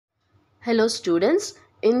Hello students,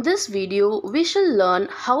 in this video we shall learn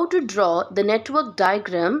how to draw the network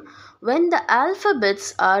diagram when the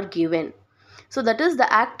alphabets are given. So that is,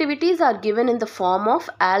 the activities are given in the form of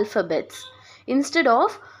alphabets instead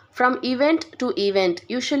of from event to event,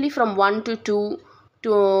 usually from 1 to 2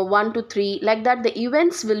 to 1 to 3, like that the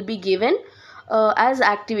events will be given as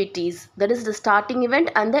activities. That is, the starting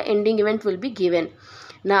event and the ending event will be given.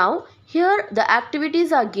 Now here the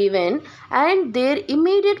activities are given and their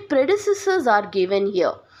immediate predecessors are given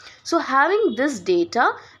here. So having this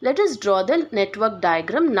data, let us draw the network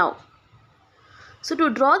diagram now. So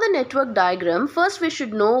to draw the network diagram, first we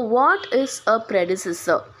should know what is a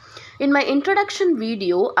predecessor. In my introduction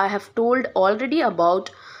video, I have told already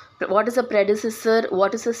about what is a predecessor,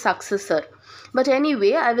 what is a successor. But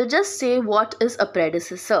anyway, I will just say what is a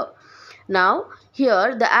predecessor. Now,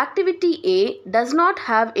 here the activity A does not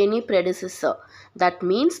have any predecessor. That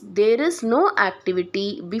means there is no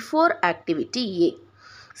activity before activity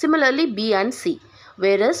A. Similarly, B and C.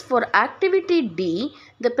 Whereas for activity D,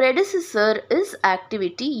 the predecessor is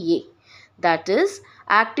activity A. That is,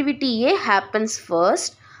 activity A happens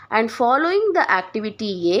first and following the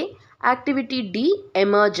activity A, activity D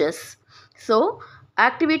emerges. So,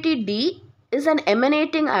 activity D is an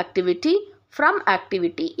emanating activity from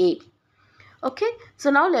activity A. Okay,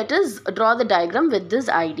 so now let us draw the diagram with this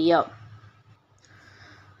idea.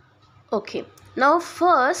 Okay, now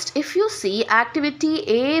first if you see activity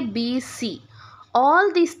A, B, C,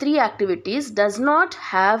 all these three activities does not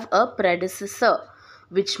have a predecessor,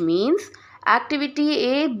 which means activity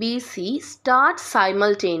A, B, C start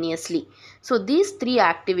simultaneously. So these three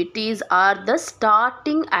activities are the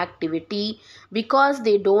starting activity because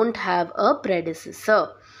they don't have a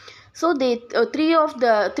predecessor. So these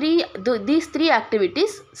three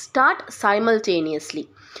activities start simultaneously.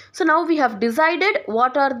 So now we have decided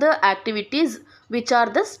what are the activities which are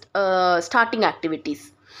the starting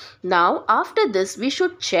activities. Now after this we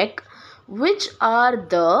should check which are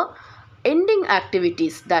the ending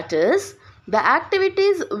activities, that is the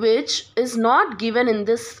activities which is not given in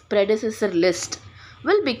this predecessor list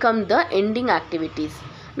will become the ending activities.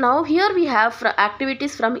 Now here we have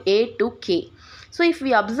activities from A to K. So if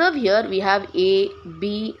we observe here, we have A,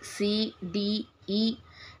 B, C, D, E,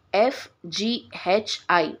 F, G, H,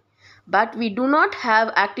 I. But we do not have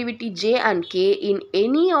activity J and K in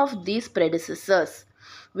any of these predecessors,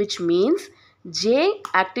 which means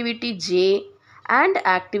activity J and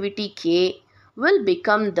activity K will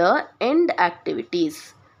become the end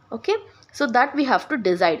activities. Okay, so that we have to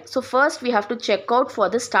decide. So first we have to check out for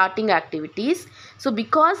the starting activities. So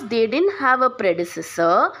because they didn't have a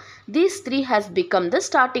predecessor, these three has become the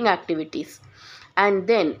starting activities. And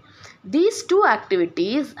then these two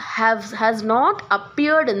activities has not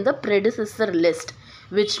appeared in the predecessor list,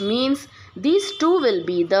 which means these two will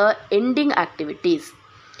be the ending activities.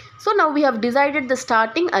 So now we have decided the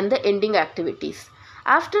starting and the ending activities.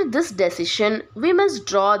 After this decision, we must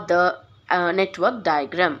draw the network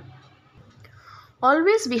diagram.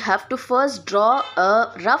 Always we have to first draw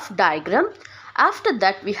a rough diagram. After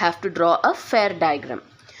that we have to draw a fair diagram.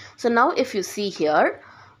 So now if you see here,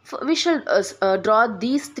 we shall draw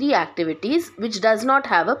these three activities which does not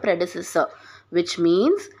have a predecessor, which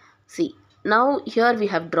means, see, now here we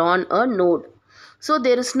have drawn a node. So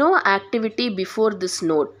there is no activity before this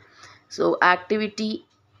node. So activity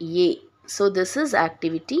A. So this is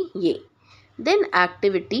activity A. Then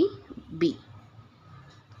activity B.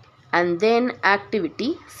 And then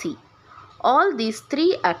activity C. All these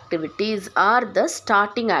three activities are the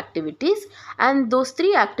starting activities and those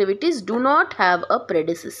three activities do not have a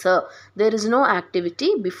predecessor. There is no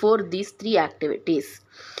activity before these three activities.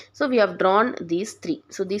 So we have drawn these three.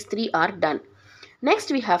 So these three are done.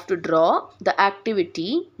 Next we have to draw the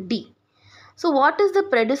activity D. So what is the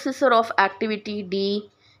predecessor of activity D?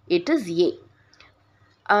 It is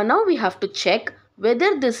A. Now we have to check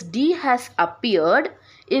whether this D has appeared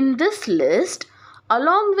in this list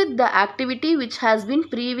along with the activity which has been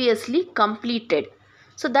previously completed.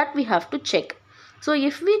 So that we have to check. So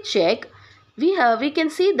if we check, we can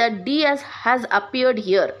see that D has appeared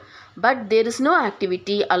here, but there is no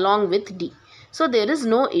activity along with D. So there is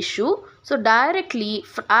no issue. So directly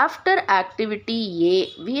after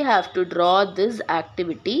activity A, we have to draw this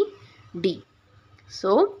activity D.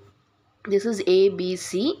 So this is A, B,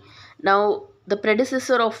 C. Now the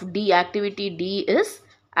predecessor of D, activity D, is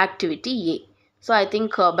activity A. So I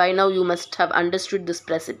think by now you must have understood this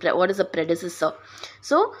what is a predecessor.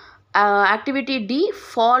 So activity D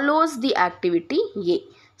follows the activity A.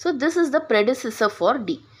 So this is the predecessor for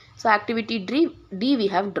D. So activity D we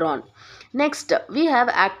have drawn. Next we have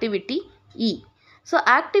activity E. So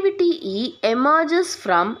activity E emerges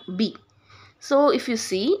from B. So if you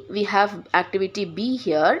see, we have activity B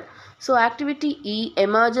here. So activity E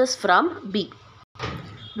emerges from B.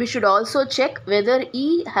 We should also check whether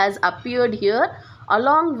E has appeared here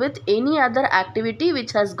along with any other activity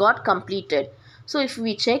which has got completed. So if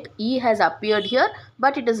we check, E has appeared here,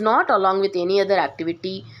 but it is not along with any other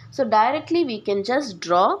activity. So directly we can just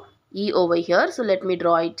draw E over here. So let me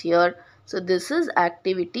draw it here. So this is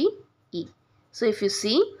activity E. So if you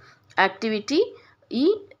see, activity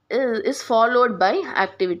E is followed by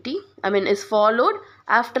is followed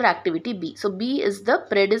after activity B. So B is the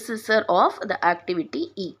predecessor of the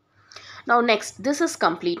activity E. Now next, this is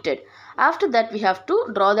completed. After that we have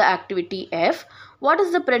to draw the activity F. What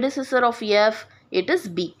is the predecessor of F? It is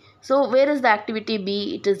B. So where is the activity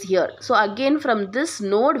B? It is here. So again from this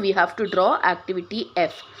node we have to draw activity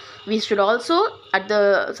F. We should also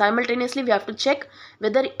simultaneously we have to check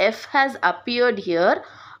whether F has appeared here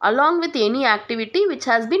along with any activity which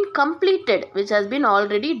has been completed, which has been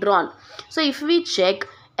already drawn. So if we check,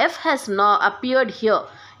 F has now appeared here.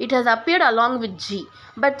 It has appeared along with G,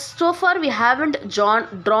 but so far we haven't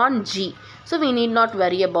drawn G, so we need not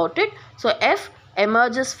worry about it. So F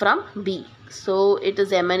emerges from B, so it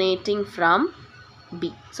is emanating from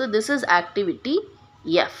B. So this is activity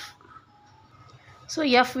F. So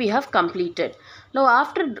F we have completed. Now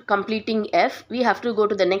after completing F, we have to go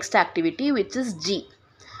to the next activity, which is G.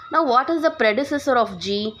 Now what is the predecessor of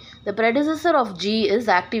G? The predecessor of G is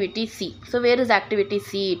activity C. So where is activity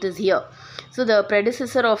C? It is here. So the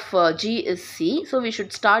predecessor of G is C. So we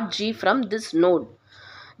should start G from this node.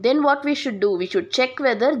 Then what we should do? We should check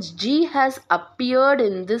whether G has appeared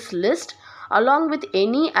in this list along with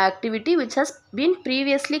any activity which has been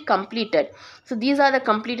previously completed. So these are the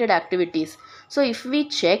completed activities. So if we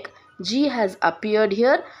check, G has appeared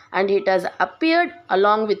here and it has appeared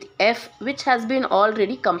along with F, which has been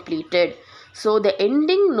already completed. So the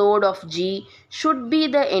ending node of G should be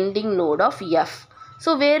the ending node of F.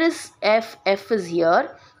 So where is F? F is here.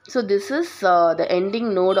 So this is the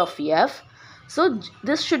ending node of F. So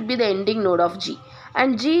this should be the ending node of G,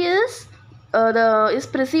 and G is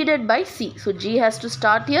preceded by C. So G has to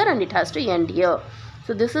start here and it has to end here.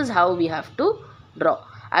 So this is how we have to draw.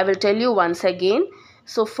 I will tell you once again.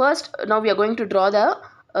 So first, now we are going to draw the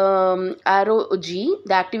arrow G,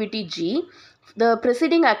 the activity G. The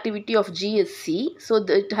preceding activity of G is C, so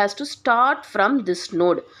it has to start from this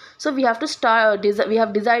node. So we have to start. We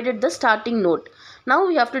have decided the starting node. Now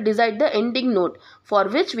we have to decide the ending node, for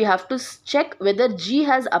which we have to check whether G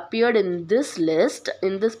has appeared in this list,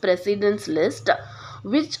 in this precedence list,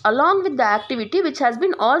 which along with the activity which has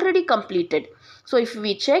been already completed. So if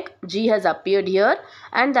we check, G has appeared here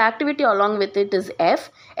and the activity along with it is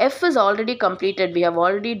F. F is already completed, we have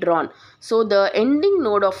already drawn. So the ending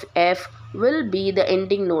node of F will be the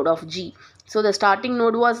ending node of G. So the starting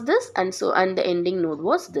node was this and the ending node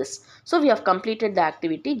was this. So we have completed the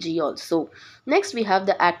activity G also. Next we have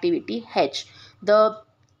the activity H. The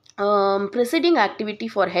preceding activity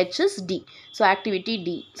for H is D. So activity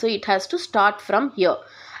D. So it has to start from here.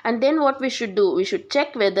 And then what we should do? We should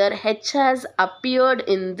check whether H has appeared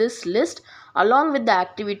in this list along with the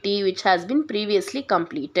activity which has been previously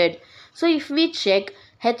completed. So if we check,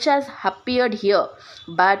 H has appeared here,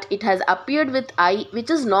 but it has appeared with I, which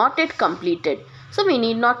is not yet completed. So we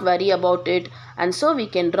need not worry about it, and so we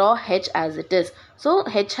can draw H as it is. So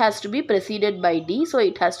H has to be preceded by D, so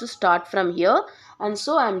it has to start from here, and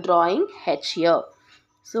so I am drawing H here.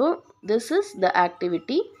 So this is the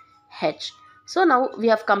activity H. So now we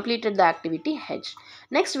have completed the activity H.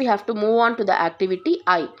 Next we have to move on to the activity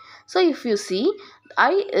I. So if you see,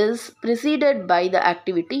 I is preceded by the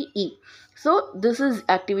activity E. So this is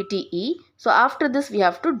activity E. So after this we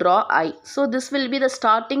have to draw I. So this will be the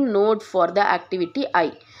starting node for the activity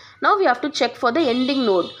I. Now we have to check for the ending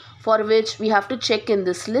node, for which we have to check in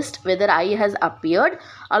this list whether I has appeared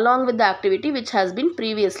along with the activity which has been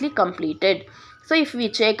previously completed. So if we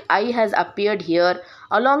check, I has appeared here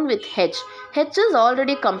along with H. H is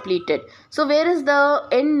already completed. So where is the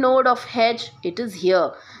end node of H? It is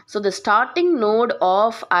here. So the starting node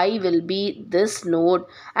of I will be this node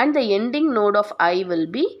and the ending node of I will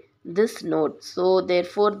be this node. So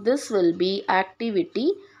therefore this will be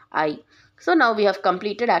activity I. So now we have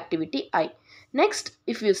completed activity I. Next,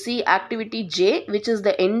 if you see activity J, which is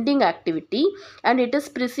the ending activity, and it is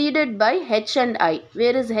preceded by H and I.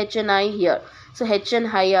 Where is H and I? Here. So H and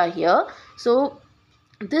I are here. So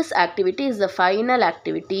this activity is the final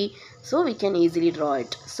activity, so we can easily draw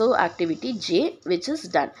it. So activity J, which is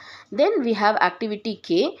done. Then we have activity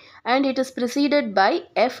K, and it is preceded by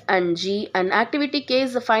F and G, and activity K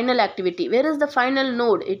is the final activity. Where is the final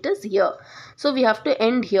node? It is here. So we have to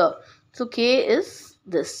end here. So K is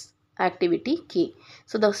this, activity K.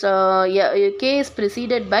 So the K is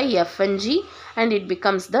preceded by F and G, and it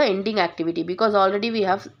becomes the ending activity because already we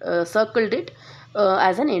have circled it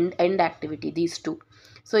as an end activity, these two.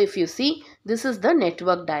 So if you see, this is the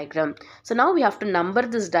network diagram. So now we have to number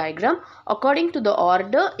this diagram according to the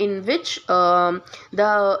order in which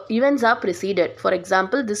the events are preceded. For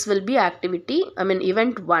example, this will be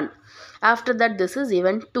event 1. After that, this is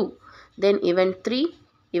event 2. Then event 3,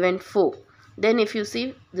 event 4. Then if you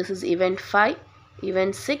see, this is event 5,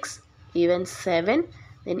 event 6, event 7,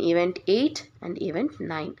 then event 8 and event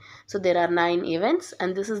 9. So there are 9 events,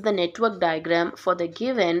 and this is the network diagram for the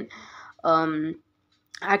given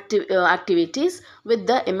activities with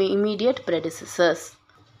the immediate predecessors.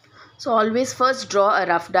 So always first draw a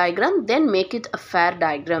rough diagram, then make it a fair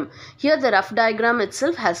diagram. Here the rough diagram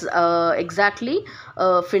itself has exactly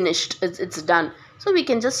finished, it's done. So we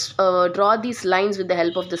can just draw these lines with the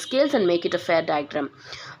help of the scales and make it a fair diagram.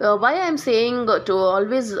 Why I am saying to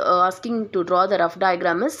always asking to draw the rough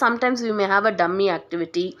diagram is sometimes we may have a dummy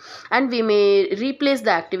activity and we may replace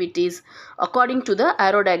the activities according to the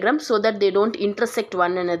arrow diagram so that they don't intersect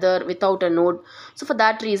one another without a node. So for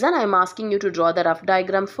that reason I am asking you to draw the rough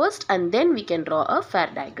diagram first and then we can draw a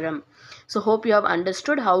fair diagram. So hope you have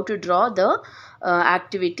understood how to draw the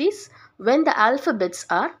activities when the alphabets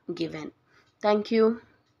are given. Thank you.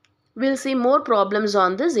 We'll see more problems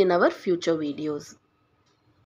on this in our future videos.